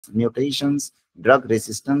mutations, drug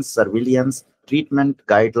resistance, surveillance, treatment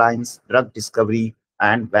guidelines, drug discovery,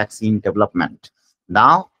 and vaccine development.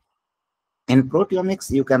 Now, in proteomics,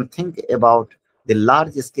 you can think about the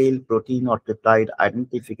large-scale protein or peptide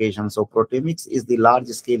identification. So proteomics is the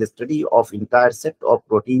large-scale study of entire set of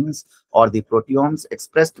proteins or the proteomes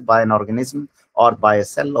expressed by an organism or by a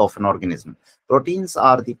cell of an organism. Proteins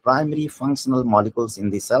are the primary functional molecules in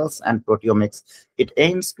the cells, and proteomics, it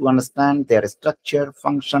aims to understand their structure,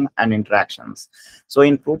 function, and interactions. So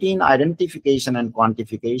in protein identification and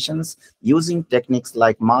quantifications, using techniques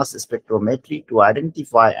like mass spectrometry to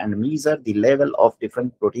identify and measure the level of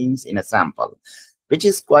different proteins in a sample, which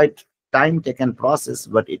is quite time-taken process,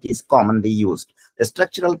 but it is commonly used. The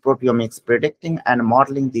structural proteomics, predicting and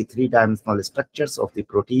modeling the three-dimensional structures of the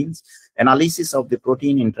proteins, analysis of the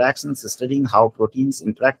protein interactions, studying how proteins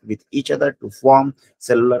interact with each other to form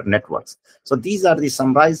cellular networks. So these are the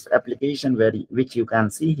summarized application which you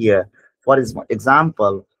can see here. For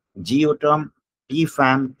example, Geoterm,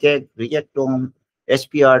 PFAM, KEGG, Reactome,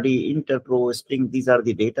 HPRD, Interpro, String, these are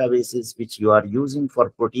the databases which you are using for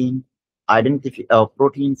protein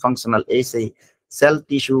protein functional assay, cell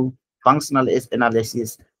tissue functional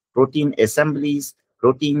analysis, protein assemblies,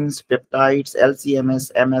 proteins, peptides,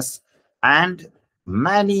 LCMS, MS, and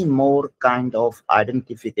many more kind of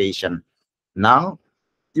identification. Now,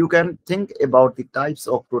 you can think about the types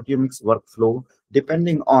of proteomics workflow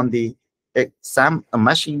depending on the some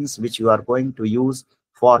machines which you are going to use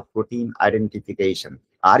for protein identification.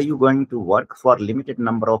 Are you going to work for limited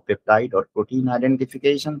number of peptide or protein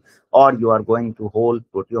identification, or you are going to hold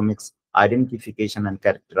proteomics identification and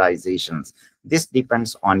characterizations? This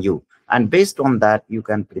depends on you. And based on that, you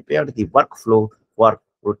can prepare the workflow for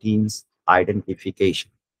proteins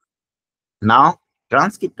identification. Now,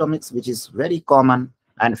 transcriptomics, which is very common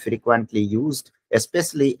and frequently used,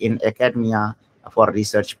 especially in academia for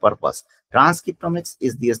research purpose. Transcriptomics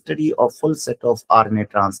is the study of full set of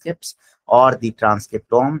RNA transcripts or the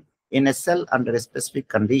transcriptome in a cell under specific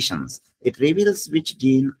conditions. It reveals which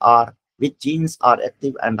genes are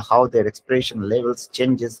active and how their expression levels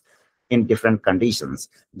changes in different conditions.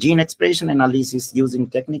 Gene expression analysis using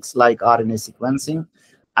techniques like RNA sequencing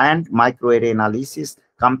and microarray analysis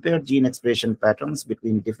compare gene expression patterns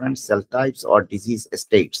between different cell types or disease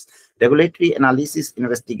states. Regulatory analysis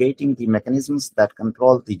investigating the mechanisms that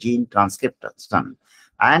control the gene transcription.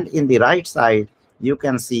 And in the right side, you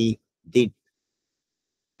can see the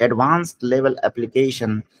advanced level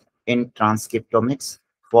application in transcriptomics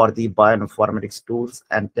for the bioinformatics tools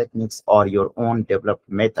and techniques or your own developed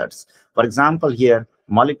methods. For example, here,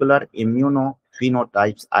 molecular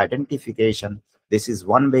immunophenotypes identification. This is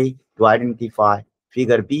one way to identify.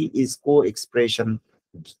 Figure B is co-expression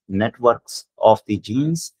networks of the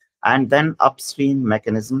genes, and then upstream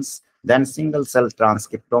mechanisms, then single cell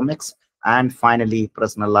transcriptomics, and finally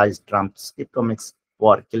personalized transcriptomics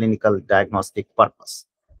for clinical diagnostic purpose.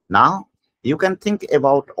 Now, you can think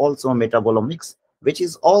about also metabolomics, which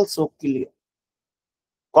is also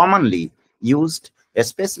commonly used,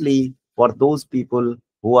 especially for those people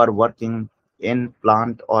who are working in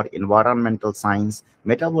plant or environmental science.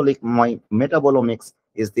 Metabolomics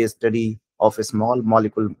is the study of a small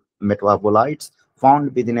molecule metabolites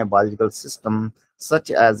found within a biological system, such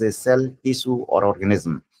as a cell, tissue, or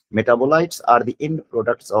organism. Metabolites are the end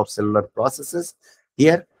products of cellular processes.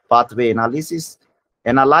 Here, pathway analysis,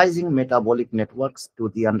 analyzing metabolic networks to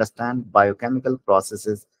the understand biochemical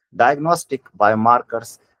processes, diagnostic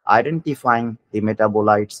biomarkers, identifying the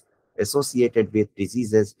metabolites associated with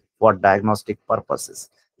diseases for diagnostic purposes.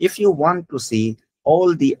 If you want to see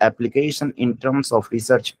all the application in terms of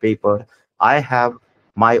research paper, I have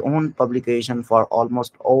my own publication for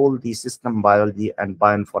almost all the system biology and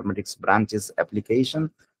bioinformatics branches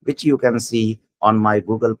application, which you can see on my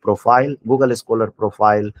Google profile, Google Scholar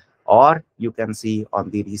profile, or you can see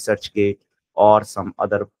on the ResearchGate or some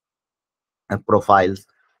other profiles.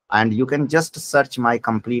 And you can just search my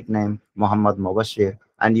complete name, Mohammad Mobashir,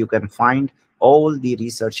 and you can find all the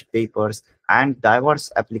research papers and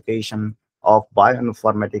diverse application of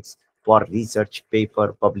bioinformatics for research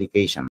paper publication.